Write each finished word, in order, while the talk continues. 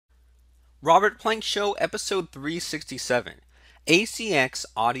Robert Plank Show, Episode 367, ACX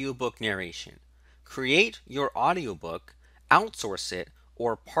Audiobook Narration. Create your audiobook, outsource it,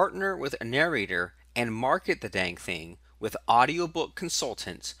 or partner with a narrator and market the dang thing with audiobook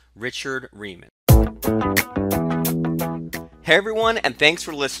consultant Richard Rieman. Hey everyone, and thanks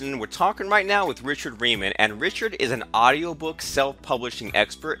for listening. We're talking right now with Richard Rieman, and Richard is an audiobook self-publishing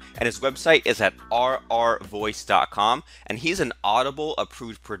expert, and his website is at rrvoice.com, and he's an Audible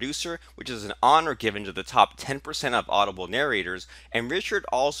approved producer, which is an honor given to the top 10% of Audible narrators, and Richard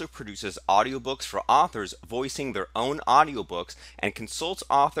also produces audiobooks for authors voicing their own audiobooks and consults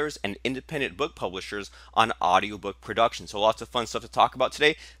authors and independent book publishers on audiobook production. So lots of fun stuff to talk about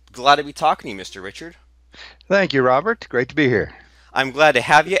today. Glad to be talking to you, Mr. Richard. Thank you, Robert. Great to be here. I'm glad to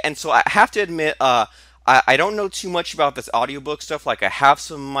have you. And so I have to admit, I don't know too much about this audiobook stuff. Like I have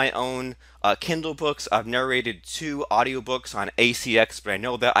some of my own Kindle books. I've narrated 2 audiobooks on ACX, but I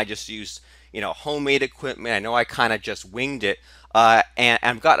know that I just used, homemade equipment. I know I kind of just winged it. And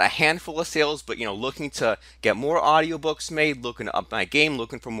I've got a handful of sales, but looking to get more audiobooks made, looking to up my game,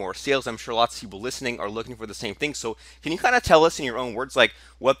 looking for more sales. I'm sure lots of people listening are looking for the same thing. So can you kind of tell us in your own words, like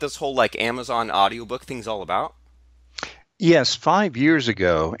what this whole like Amazon audiobook thing's all about? Yes, 5 years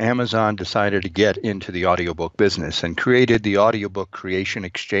ago, Amazon decided to get into the audiobook business and created the Audiobook Creation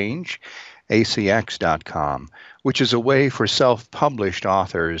Exchange, ACX.com, which is a way for self-published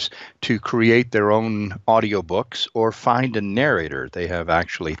authors to create their own audiobooks or find a narrator. They have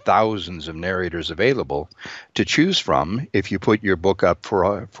actually thousands of narrators available to choose from if you put your book up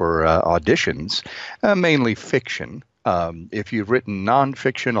for auditions, mainly fiction. If you've written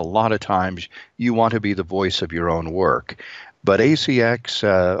nonfiction, a lot of times you want to be the voice of your own work. But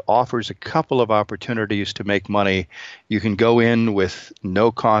ACX offers a couple of opportunities to make money. You can go in with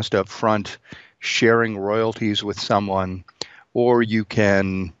no cost up front, sharing royalties with someone, or you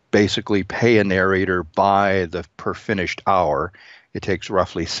can basically pay a narrator by the per finished hour. It takes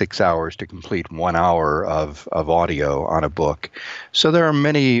roughly 6 hours to complete 1 hour of audio on a book. So there are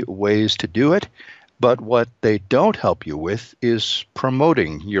many ways to do it. But what they don't help you with is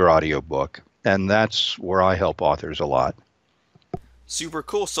promoting your audiobook, and that's where I help authors a lot. Super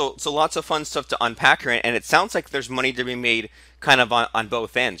cool. So lots of fun stuff to unpack here, and it sounds like there's money to be made kind of on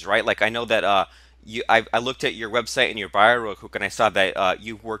both ends, right? Like I know that I looked at your website and your bio real quick, and I saw that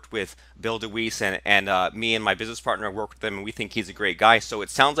you worked with Bill DeWeese, and me and my business partner worked with him, and we think he's a great guy. So it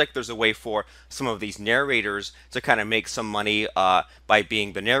sounds like there's a way for some of these narrators to kind of make some money by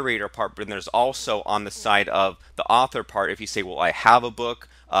being the narrator part, but then there's also on the side of the author part, if you say, well, I have a book,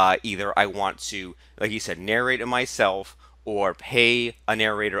 either I want to, like you said, narrate it myself, or pay a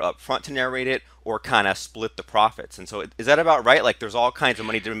narrator up front to narrate it, or kind of split the profits. And so is that about right? Like there's all kinds of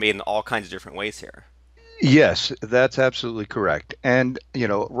money to be made in all kinds of different ways here. Yes, that's absolutely correct. And,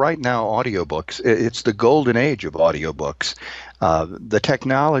 right now, audiobooks, it's the golden age of audiobooks. The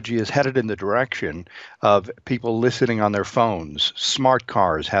technology is headed in the direction of people listening on their phones, smart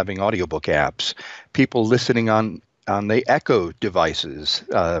cars having audiobook apps, people listening on the Echo devices.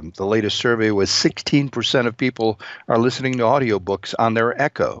 The latest survey was 16% of people are listening to audiobooks on their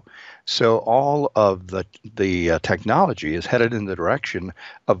Echo. So all of the technology is headed in the direction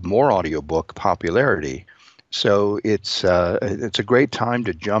of more audiobook popularity. So it's a great time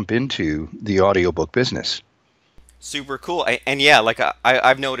to jump into the audiobook business. Super cool. And yeah, like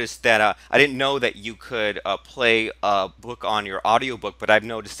I've noticed that I didn't know that you could play a book on your audiobook, but I've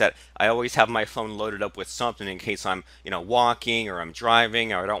noticed that I always have my phone loaded up with something in case I'm, walking or I'm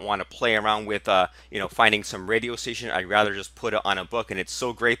driving or I don't want to play around with, finding some radio station. I'd rather just put it on a book. And it's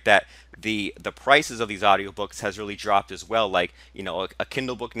so great that the prices of these audiobooks has really dropped as well. Like, a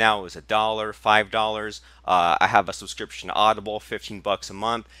Kindle book now is $1, $5. I have a subscription to Audible, $15 a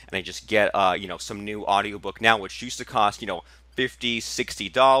month, and I just get some new audiobook now, which used to cost $50,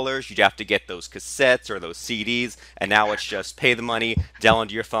 $60. You'd have to get those cassettes or those CDs, and now it's just pay the money,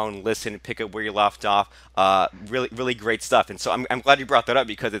 download your phone, listen, pick up where you left off. Really, really great stuff. And so I'm glad you brought that up,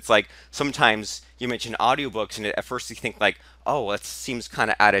 because it's like sometimes you mention audiobooks, and at first you think like, oh, that seems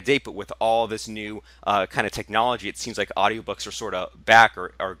kind of out of date, but with all this new kind of technology, it seems like audiobooks are sort of back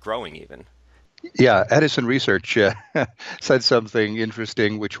or growing even. Yeah, Edison Research said something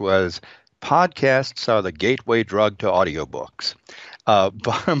interesting, which was podcasts are the gateway drug to audiobooks.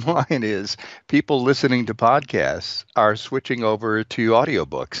 Bottom line is people listening to podcasts are switching over to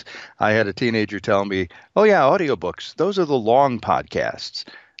audiobooks. I had a teenager tell me, oh, yeah, audiobooks, those are the long podcasts.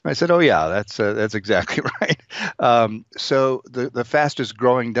 I said, oh, yeah, that's exactly right. So the fastest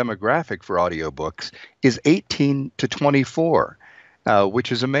growing demographic for audiobooks is 18 to 24,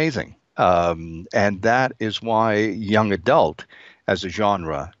 which is amazing. And that is why young adult as a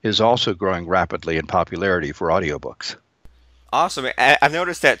genre is also growing rapidly in popularity for audiobooks. Awesome. I've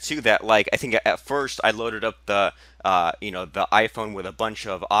noticed that too. That like I think at first I loaded up the the iPhone with a bunch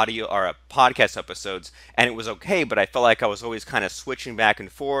of audio or podcast episodes, and it was okay. But I felt like I was always kind of switching back and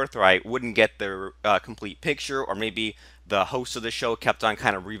forth, or I wouldn't get the complete picture, or maybe the host of the show kept on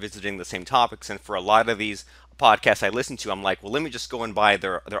kind of revisiting the same topics. And for a lot of these podcasts I listen to, I'm like, well, let me just go and buy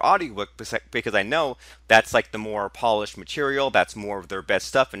their audiobook because I know that's like the more polished material, that's more of their best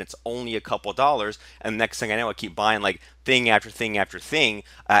stuff, and it's only a couple dollars. And the next thing I know, I keep buying like thing after thing after thing,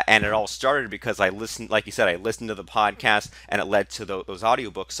 and it all started because I listened, like you said, I listened to the podcast, and it led to those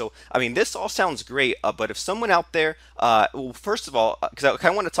audiobooks. So, I mean, this all sounds great, but if someone out there, well, first of all, because I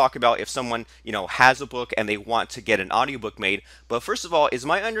kind of want to talk about if someone has a book and they want to get an audiobook made. But first of all, is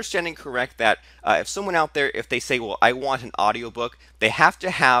my understanding correct that if someone out there, if they say, well, I want an audiobook, they have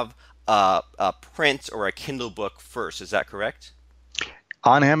to have a print or a Kindle book first? Is that correct?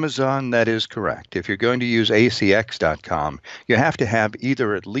 On Amazon, that is correct. If you're going to use ACX.com, you have to have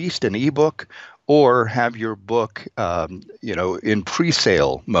either at least an ebook or have your book, in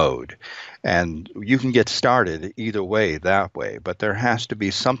pre-sale mode. And you can get started either way, that way, but there has to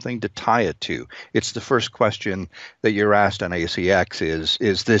be something to tie it to. It's the first question that you're asked on ACX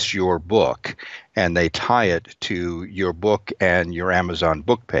is this your book? And they tie it to your book and your Amazon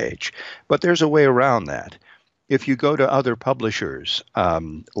book page. But there's a way around that. If you go to other publishers,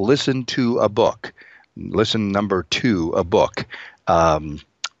 listen to a book, listen number two, a book, um,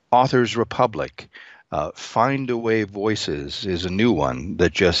 Authors Republic, Find a Way Voices is a new one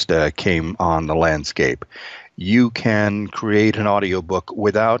that just came on the landscape. You can create an audiobook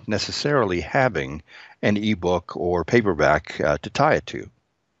without necessarily having an ebook or paperback to tie it to.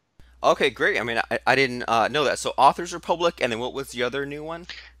 Okay, great. I mean, I didn't know that. So, Authors Republic, and then what was the other new one?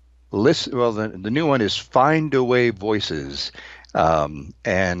 Well, the new one is Find a Way Voices. And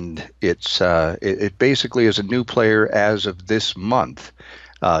it basically is a new player as of this month,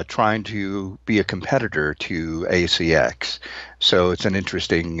 trying to be a competitor to ACX. So it's an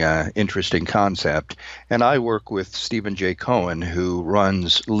interesting concept. And I work with Stephen J. Cohen, who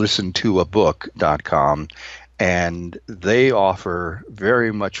runs listentoabook.com, and they offer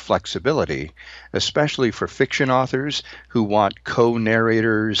very much flexibility, especially for fiction authors who want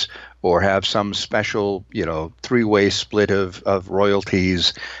co-narrators or have some special, three-way split of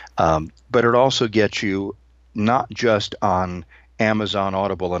royalties. But it also gets you not just on Amazon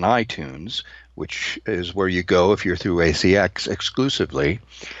Audible and iTunes, which is where you go if you're through ACX exclusively.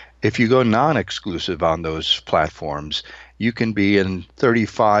 If you go non-exclusive on those platforms, you can be in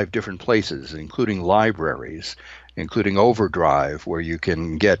 35 different places, including libraries, including Overdrive, where you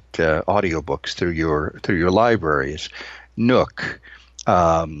can get audiobooks through your libraries, Nook,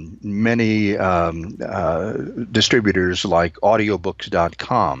 many distributors like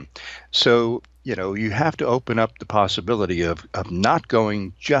audiobooks.com. So, you have to open up the possibility of not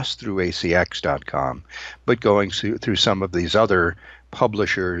going just through acx.com, but going through some of these other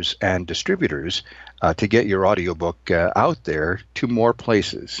publishers and distributors to get your audiobook out there to more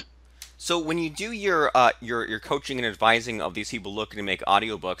places. So when you do your coaching and advising of these people looking to make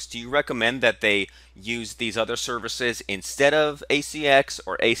audiobooks, do you recommend that they use these other services instead of ACX,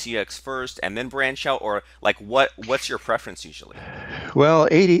 or ACX first and then branch out, or like what's your preference usually? Well,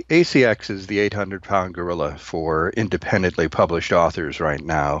 ACX is the 800-pound gorilla for independently published authors right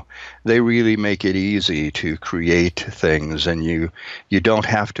now. They really make it easy to create things, and you don't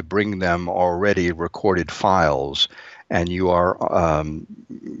have to bring them already recorded files. And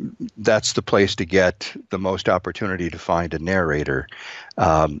that's the place to get the most opportunity to find a narrator.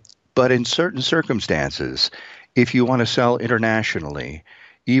 But in certain circumstances, if you want to sell internationally,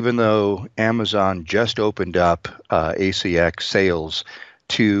 even though Amazon just opened up ACX sales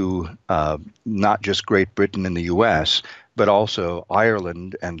to not just Great Britain and the US, but also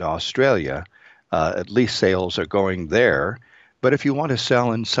Ireland and Australia, at least sales are going there. But if you want to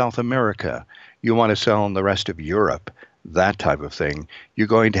sell in South America, you want to sell in the rest of Europe, that type of thing, you're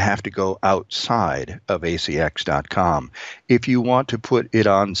going to have to go outside of acx.com. If you want to put it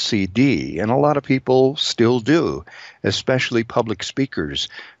on CD, and a lot of people still do, especially public speakers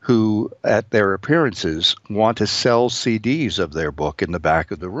who at their appearances want to sell CDs of their book in the back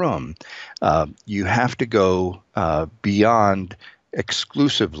of the room, you have to go beyond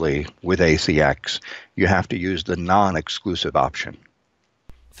exclusively with ACX. You have to use the non-exclusive option.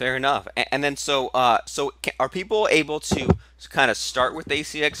 Fair enough. And then are people able to kind of start with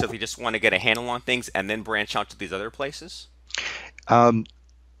ACX if they just want to get a handle on things and then branch out to these other places? Um,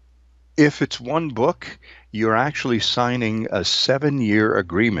 If it's one book, you're actually signing a 7-year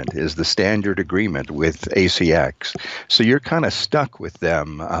agreement, is the standard agreement with ACX. So you're kind of stuck with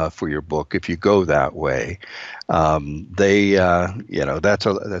them for your book if you go that way. That's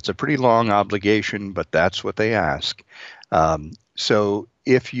a pretty long obligation, but that's what they ask. So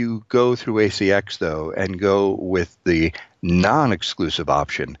if you go through ACX though and go with the non-exclusive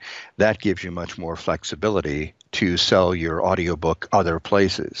option, that gives you much more flexibility to sell your audiobook other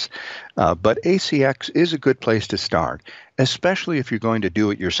places. But ACX is a good place to start, especially if you're going to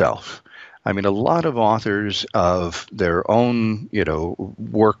do it yourself. I mean, a lot of authors of their own,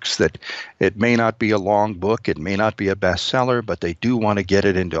 works that it may not be a long book, it may not be a bestseller, but they do want to get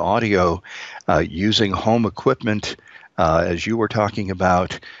it into audio using home equipment, as you were talking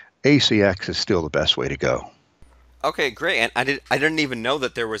about. ACX is still the best way to go. Okay, great. And I didn't even know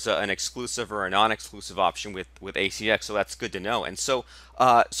that there was an exclusive or a non-exclusive option with ACX, so that's good to know. And so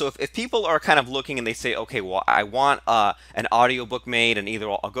if people are kind of looking and they say, okay, well, I want an audiobook made, and either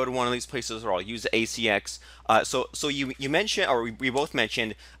I'll go to one of these places or I'll use ACX. So you mentioned, or we both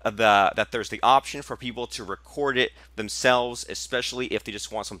mentioned that there's the option for people to record it themselves, especially if they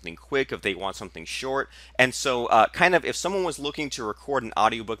just want something quick, if they want something short. And so kind of if someone was looking to record an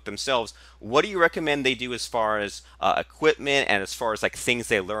audiobook themselves, what do you recommend they do as far as equipment and as far as like things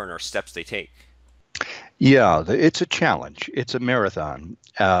they learn or steps they take? Yeah, it's a challenge. It's a marathon.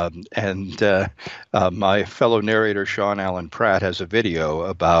 And my fellow narrator, Sean Allen Pratt, has a video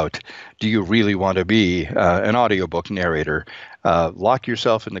about, do you really want to be an audiobook narrator? Lock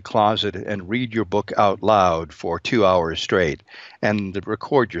yourself in the closet and read your book out loud for 2 hours straight and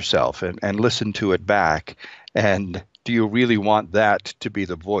record yourself and listen to it back. And do you really want that to be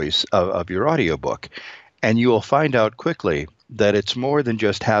the voice of your audiobook? And you will find out quickly that it's more than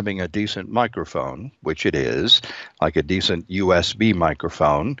just having a decent microphone, which it is, like a decent USB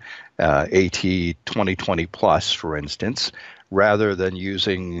microphone, AT 2020 Plus, for instance, rather than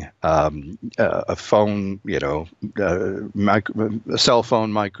using a phone, a cell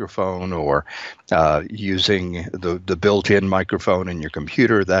phone microphone, or using the built-in microphone in your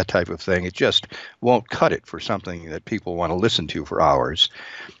computer, that type of thing. It just won't cut it for something that people want to listen to for hours.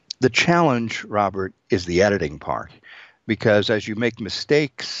 The challenge, Robert, is the editing part, because as you make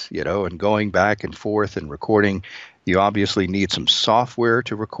mistakes, and going back and forth and recording, you obviously need some software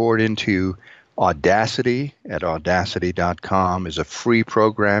to record into. Audacity at audacity.com is a free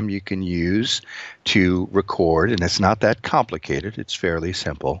program you can use to record, and it's not that complicated. It's fairly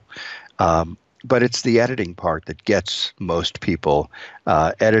simple. But it's the editing part that gets most people,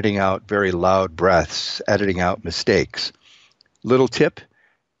 editing out very loud breaths, editing out mistakes. Little tip: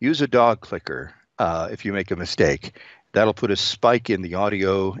 use a dog clicker if you make a mistake. That'll put a spike in the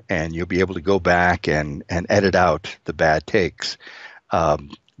audio, and you'll be able to go back and edit out the bad takes.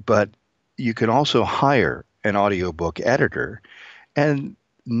 But you can also hire an audiobook editor, and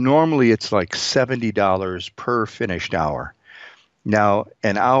normally it's like $70 per finished hour. Now,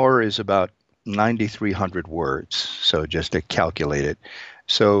 an hour is about 9,300 words, so just to calculate it.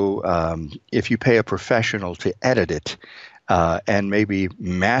 So if you pay a professional to edit it, and maybe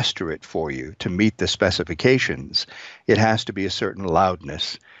master it for you to meet the specifications, it has to be a certain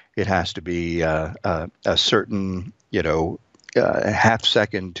loudness. It has to be a certain, half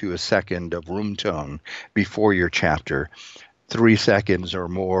second to a second of room tone before your chapter, 3 seconds or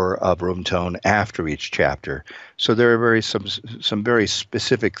more of room tone after each chapter. So there are some very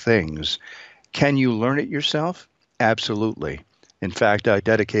specific things. Can you learn it yourself? Absolutely. In fact, I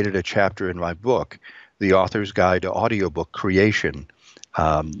dedicated a chapter in my book, The Author's Guide to Audiobook Creation,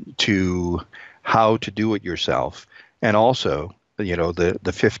 to how to do it yourself, and also,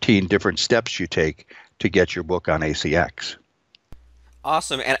 the 15 different steps you take to get your book on ACX.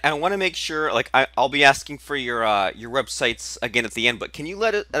 Awesome, and I want to make sure, like I'll be asking for your websites again at the end, but can you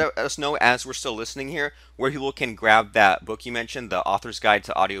let us know as we're still listening here where people can grab that book you mentioned, The Author's Guide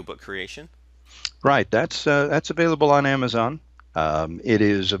to Audiobook Creation? Right, that's available on Amazon. It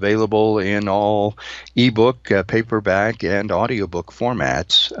is available in all ebook, paperback, and audiobook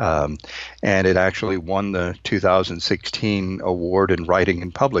formats. And it actually won the 2016 award in writing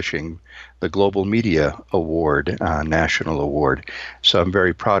and publishing, the Global Media Award, National Award. So I'm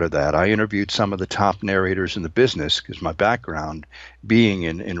very proud of that. I interviewed some of the top narrators in the business because my background being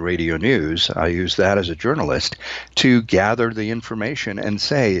in radio news, I use that as a journalist to gather the information and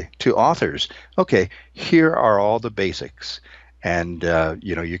say to authors, okay, here are all the basics. And,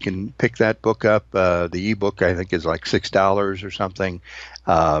 you can pick that book up. The ebook, I think, is like $6 or something,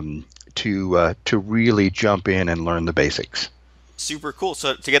 to really jump in and learn the basics. Super cool.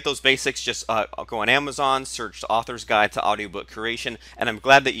 So to get those basics, just go on Amazon, search the author's guide to audiobook creation. And I'm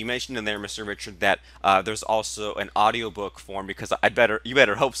glad that you mentioned in there, Mr. Richard, that there's also an audiobook form because you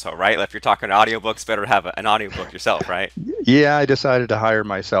better hope so, right? Like if you're talking audiobooks, better have an audiobook yourself, right? Yeah, I decided to hire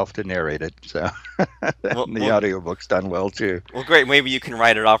myself to narrate it, so Well, the well, audiobook's done well too. Well, great. Maybe you can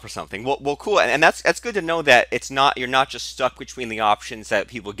write it off or something. Well, cool. And that's good to know that it's not you're not just stuck between the options that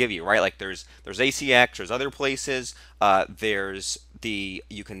people give you, right? Like there's ACX, there's other places. There's the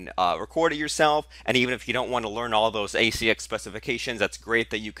you can record it yourself, and even if you don't want to learn all those ACX specifications, that's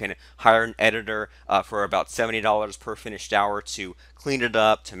great that you can hire an editor for about $70 per finished hour to clean it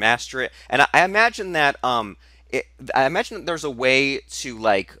up, to master it. And I imagine that I imagine that there's a way to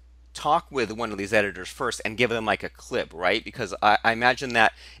like talk with one of these editors first and give them like a clip, right? Because I imagine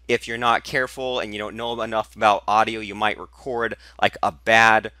that if you're not careful and you don't know enough about audio, you might record like a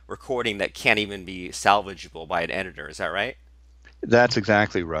bad recording that can't even be salvageable by an editor. Is that right? That's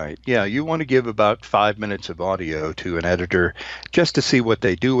exactly right. Yeah, you want to give about 5 minutes of audio to an editor just to see what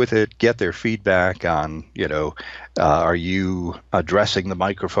they do with it, get their feedback on, are you addressing the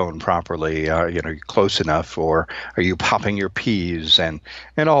microphone properly? Are you close enough, or are you popping your P's and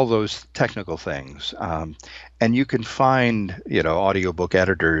all those technical things. And you can find, audiobook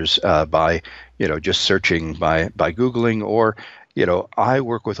editors by, just searching by Googling or I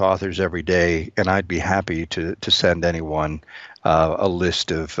work with authors every day, and I'd be happy to send anyone a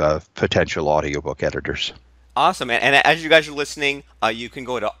list of potential audiobook editors. Awesome. And as you guys are listening, you can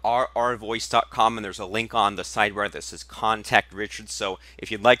go to rrvoice.com and there's a link on the sidebar that says Contact Richard. So if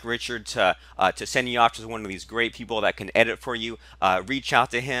you'd like Richard to send you off to one of these great people that can edit for you, reach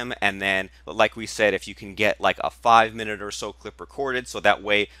out to him. And then, like we said, if you can get like a 5 minute or so clip recorded, so that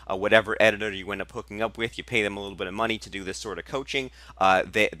way, whatever editor you end up hooking up with, you pay them a little bit of money to do this sort of coaching.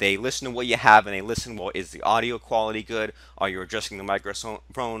 They listen to what you have and they listen, well, is the audio quality good? Are you adjusting the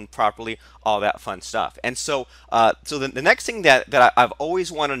microphone properly? All that fun stuff. And so the next thing that I've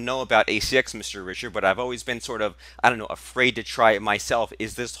always wanted to know about ACX, Mr. Richard, but I've always been sort of, I don't know, afraid to try it myself,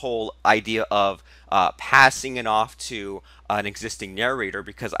 is this whole idea of passing it off to an existing narrator,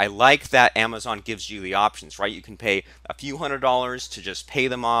 because I like that Amazon gives you the options, right? You can pay a few $100s to just pay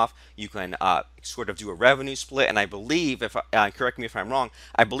them off. You can sort of do a revenue split, and I believe, if correct me if I'm wrong,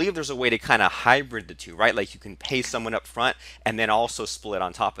 I believe there's a way to kind of hybrid the two, right? Like you can pay someone up front and then also split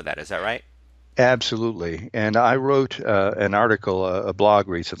on top of that. Is that right? Absolutely. And I wrote an article, a blog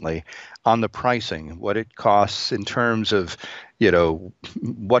recently on the pricing, what it costs in terms of,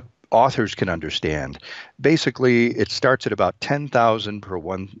 what authors can understand. Basically, it starts at about 10,000 per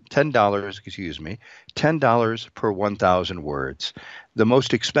one, $10, excuse me, $10 per 1,000 words. The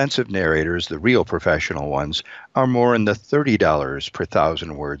most expensive narrators, the real professional ones, are more in the $30 per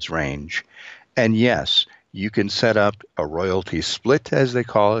 1,000 words range. And yes, you can set up a royalty split, as they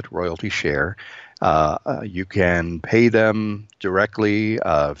call it, royalty share. You can pay them directly,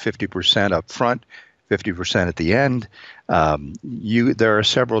 50% up front, 50% at the end. There are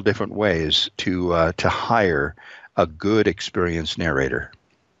several different ways to hire a good, experienced narrator.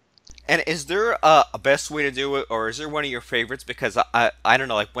 And is there a best way to do it, or is there one of your favorites? Because I don't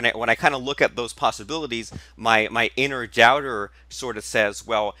know, like when I kind of look at those possibilities, my inner doubter sort of says,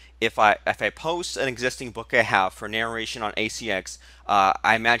 well, if I post an existing book I have for narration on ACX,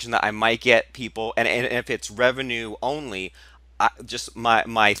 I imagine that I might get people, and if it's revenue only, just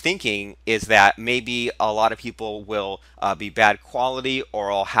my thinking is that maybe a lot of people will be bad quality,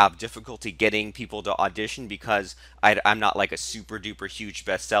 or I'll have difficulty getting people to audition because I'm not like a super duper huge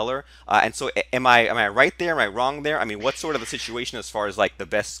bestseller. And so, am I right there? Am I wrong there? I mean, what's sort of the situation as far as like the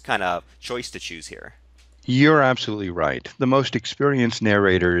best kind of choice to choose here? You're absolutely right. The most experienced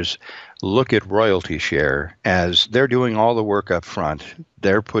narrators look at royalty share as they're doing all the work up front.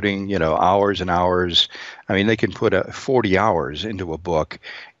 They're putting, hours and hours. I mean, they can put 40 hours into a book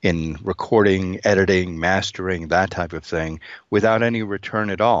in recording, editing, mastering, that type of thing without any return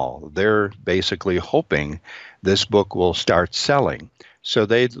at all. They're basically hoping this book will start selling. So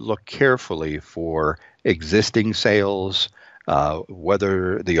they look carefully for existing sales,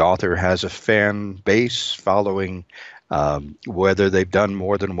 whether the author has a fan base following, whether they've done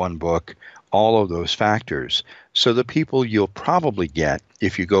more than one book, all of those factors. So the people you'll probably get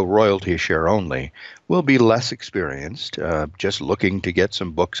if you go royalty share only will be less experienced, just looking to get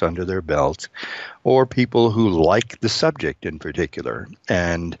some books under their belt, or people who like the subject in particular.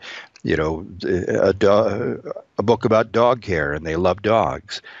 And a book about dog care and they love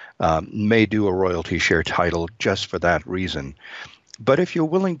dogs may do a royalty share title just for that reason. But if you're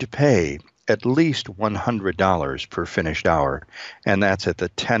willing to pay, at least $100 per finished hour, and that's at the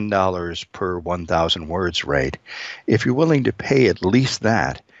 $10 per 1,000 words rate. If you're willing to pay at least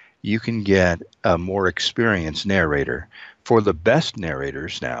that, you can get a more experienced narrator. For the best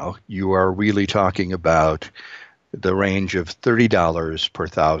narrators now, you are really talking about the range of $30 per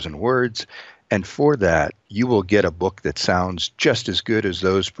 1,000 words. And for that, you will get a book that sounds just as good as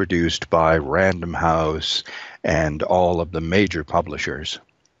those produced by Random House and all of the major publishers.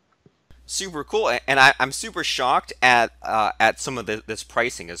 Super cool, and I'm super shocked at some of this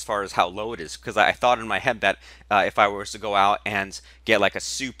pricing as far as how low it is, because I thought in my head that if I was to go out and get like a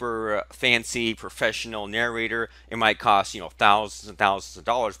super fancy professional narrator, it might cost thousands and thousands of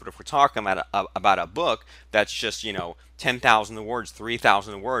dollars. But if we're talking about a book that's just 10,000 words,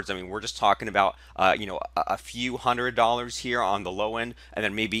 3,000 words, I mean we're just talking about a few $100 here on the low end, and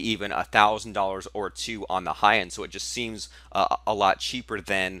then maybe even $1,000 or two on the high end. So it just seems a lot cheaper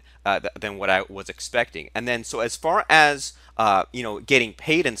than what I was expecting. And then so as far as getting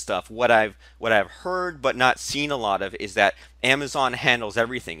paid and stuff, what I've heard but not seen a lot of is that Amazon handles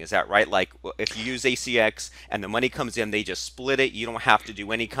everything. Is that right? Like if you use ACX and the money comes in, they just split it. You don't have to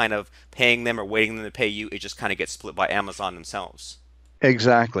do any kind of paying them or waiting them to pay you. It just kind of gets split by Amazon themselves.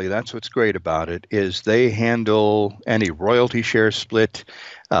 Exactly. That's what's great about it is they handle any royalty share split.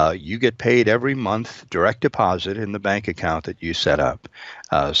 You get paid every month, direct deposit in the bank account that you set up.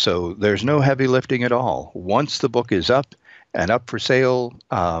 So there's no heavy lifting at all. Once the book is up and up for sale,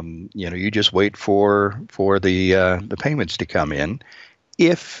 you just wait for the payments to come in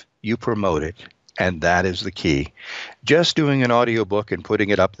if you promote it. And that is the key. Just doing an audiobook and putting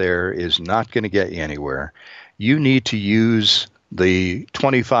it up there is not going to get you anywhere. You need to use the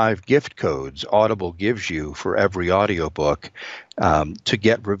 25 gift codes Audible gives you for every audiobook to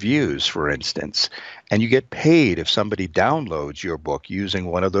get reviews, for instance. And you get paid if somebody downloads your book using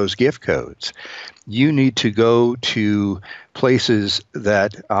one of those gift codes. You need to go to places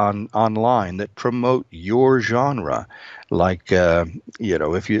that online that promote your genre. Like,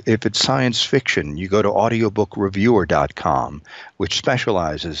 if it's science fiction, you go to audiobookraviewer.com, which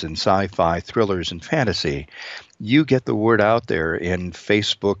specializes in sci-fi, thrillers, and fantasy. You get the word out there in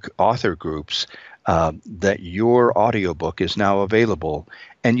Facebook author groups that your audiobook is now available,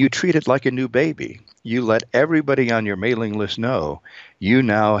 and you treat it like a new baby. You let everybody on your mailing list know you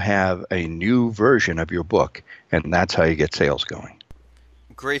now have a new version of your book, and that's how you get sales going.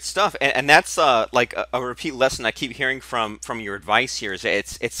 Great stuff, and that's like a repeat lesson I keep hearing from your advice here. Is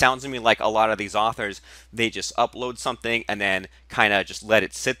it sounds to me like a lot of these authors, they just upload something and then kind of just let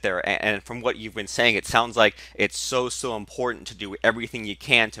it sit there. And from what you've been saying, it sounds like it's so important to do everything you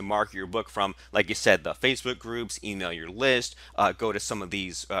can to market your book from, like you said, the Facebook groups, email your list, go to some of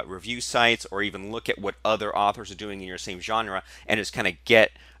these review sites, or even look at what other authors are doing in your same genre, and just kind of get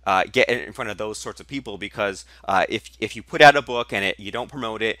in front of those sorts of people. Because if you put out a book and you don't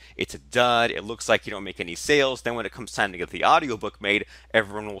promote it, it's a dud. It looks like you don't make any sales. Then when it comes time to get the audiobook made,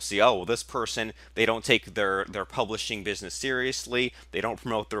 everyone will see, oh, well, this person, they don't take their publishing business seriously. They don't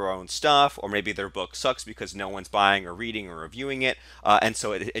promote their own stuff, or maybe their book sucks because no one's buying or reading or reviewing it. And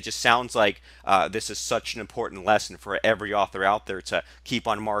so it just sounds like this is such an important lesson for every author out there to keep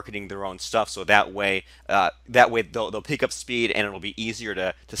on marketing their own stuff. So that way they'll pick up speed, and it'll be easier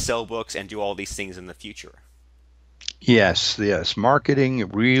to sell books and do all these things in the future. Yes, yes. Marketing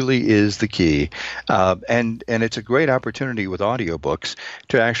really is the key. And it's a great opportunity with audiobooks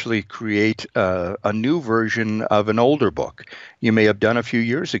to actually create a new version of an older book you may have done a few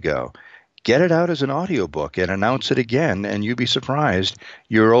years ago. Get it out as an audiobook and announce it again, and you'd be surprised.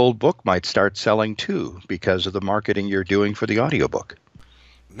 Your old book might start selling too because of the marketing you're doing for the audiobook.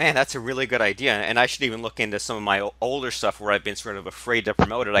 Man, that's a really good idea, and I should even look into some of my older stuff where I've been sort of afraid to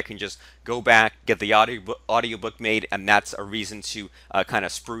promote it. I can just go back, get the audiobook made, and that's a reason to kind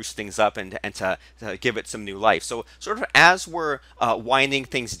of spruce things up and to give it some new life. So, sort of as we're winding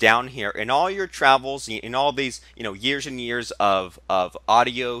things down here, in all your travels, in all these years and years of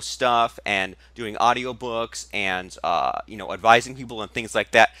audio stuff and doing audiobooks and advising people and things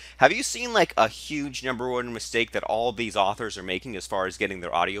like that, have you seen like a huge number one mistake that all these authors are making as far as getting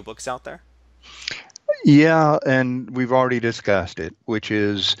their audiobooks out there? Yeah, and we've already discussed it, which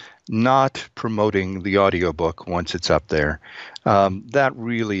is not promoting the audiobook once it's up there. That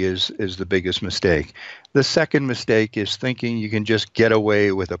really is the biggest mistake. The second mistake is thinking you can just get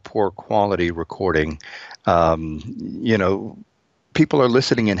away with a poor quality recording. Um, you know, People are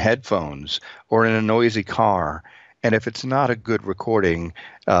listening in headphones or in a noisy car. And if it's not a good recording,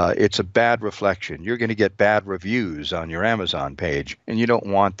 it's a bad reflection. You're going to get bad reviews on your Amazon page, and you don't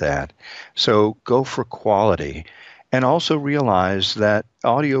want that. So go for quality. And also realize that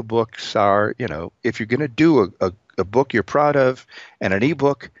audiobooks are, if you're going to do a book you're proud of and an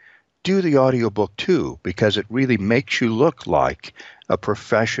ebook, do the audiobook too, because it really makes you look like a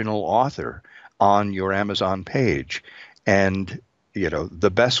professional author on your Amazon page. And, the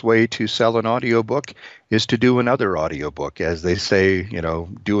best way to sell an audiobook is to do another audiobook. As they say,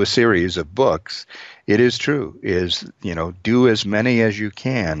 do a series of books. It is true, do as many as you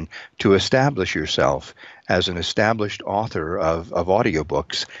can to establish yourself as an established author of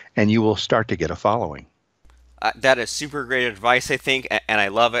audiobooks, and you will start to get a following. That is super great advice, I think, and I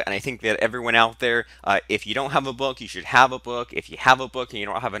love it. And I think that everyone out there, if you don't have a book, you should have a book. If you have a book and you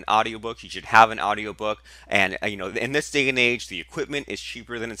don't have an audiobook, you should have an audiobook. And, in this day and age, the equipment is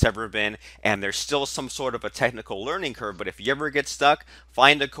cheaper than it's ever been, and there's still some sort of a technical learning curve. But if you ever get stuck,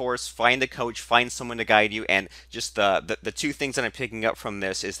 find a course, find a coach, find someone to guide you. And just the two things that I'm picking up from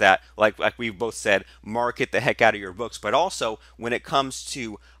this is that, like we both said, market the heck out of your books. But also, when it comes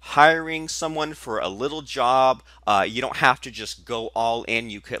to hiring someone for a little job, you don't have to just go all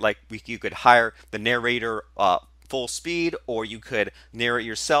in. You could hire the narrator full speed, or you could narrate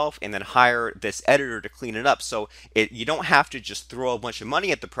yourself and then hire this editor to clean it up. So you don't have to just throw a bunch of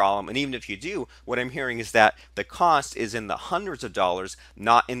money at the problem. And even if you do, what I'm hearing is that the cost is in the hundreds of dollars,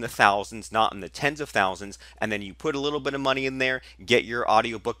 not in the thousands, not in the tens of thousands. And then you put a little bit of money in there, get your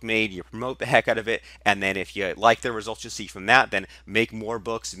audiobook made, you promote the heck out of it, and then if you like the results you see from that, then make more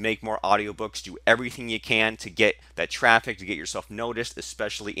books, make more audiobooks, do everything you can to get that traffic, to get yourself noticed,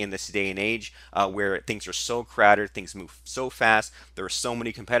 especially in this day and age where things are so crowded, things move so fast, there are so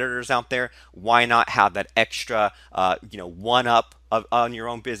many competitors out there. Why not have that extra, one up on your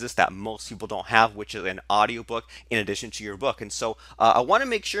own business that most people don't have, which is an audiobook in addition to your book? And so I want to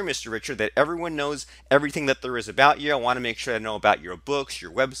make sure, Mr. Richard, that everyone knows everything that there is about you. I want to make sure they know about your books,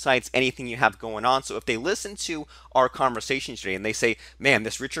 your websites, anything you have going on. So if they listen to our conversation today and they say, man,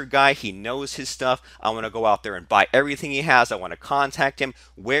 this Richard guy, he knows his stuff, I want to go out there and buy everything he has, I want to contact him,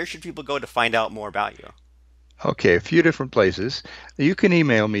 where should people go to find out more about you? Okay, a few different places. You can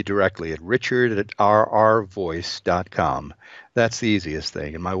email me directly at richard@rrvoice.com. That's the easiest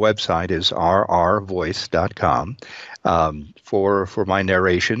thing. And my website is rrvoice.com for my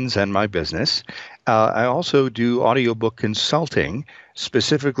narrations and my business. I also do audiobook consulting,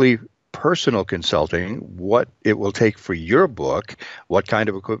 specifically personal consulting, what it will take for your book, what kind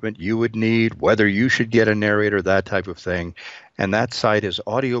of equipment you would need, whether you should get a narrator, that type of thing. And that site is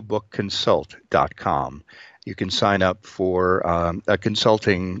audiobookconsult.com. You can sign up for a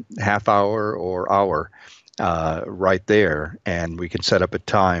consulting half hour or hour right there, and we can set up a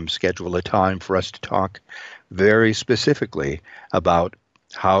time, schedule a time for us to talk very specifically about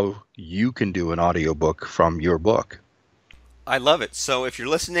how you can do an audiobook from your book. I love it. So if you're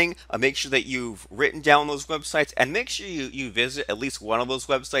listening, make sure that you've written down those websites, and make sure you visit at least one of those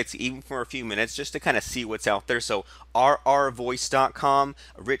websites, even for a few minutes, just to kind of see what's out there. So rrvoice.com,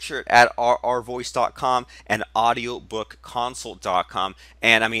 Richard at rrvoice.com, and audiobookconsult.com.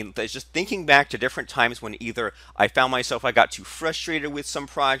 And I mean, just thinking back to different times when either I found myself, I got too frustrated with some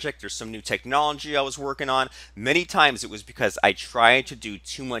project or some new technology I was working on. Many times it was because I tried to do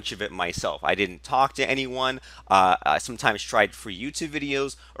too much of it myself. I didn't talk to anyone. I sometimes tried free YouTube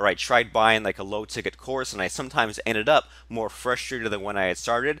videos, or I tried buying like a low ticket course, and I sometimes ended up more frustrated than when I had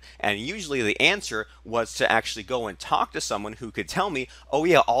started. And usually the answer was to actually go and talk to someone who could tell me, oh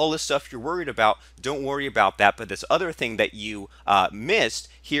yeah, all this stuff you're worried about, don't worry about that, but this other thing that you missed,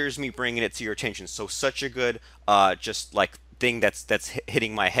 here's me bringing it to your attention. So such a good just like thing that's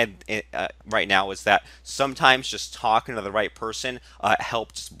hitting my head right now is that sometimes just talking to the right person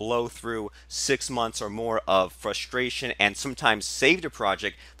helps blow through 6 months or more of frustration, and sometimes saved a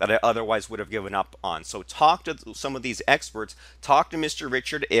project that I otherwise would have given up on. So talk to some of these experts. Talk to Mr.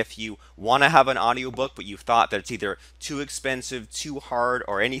 Richard if you want to have an audiobook but you've thought that it's either too expensive, too hard,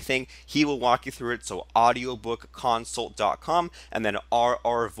 or anything. He will walk you through it. So audiobookconsult.com, and then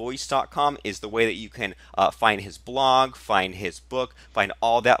rrvoice.com is the way that you can find his blog, find his book, find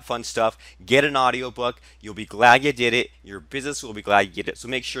all that fun stuff. Get an audiobook. You'll be glad you did it. Your business will be glad you did it. So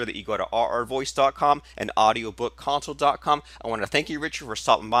make sure that you go to rrvoice.com and audiobookconsult.com. I want to thank you, Richard, for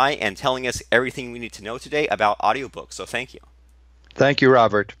stopping by and telling us everything we need to know today about audiobooks. So thank you. Thank you,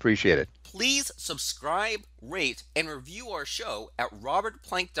 Robert. Appreciate it. Please subscribe, rate, and review our show at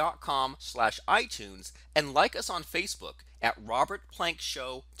robertplank.com/iTunes, and like us on Facebook at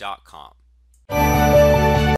robertplankshow.com.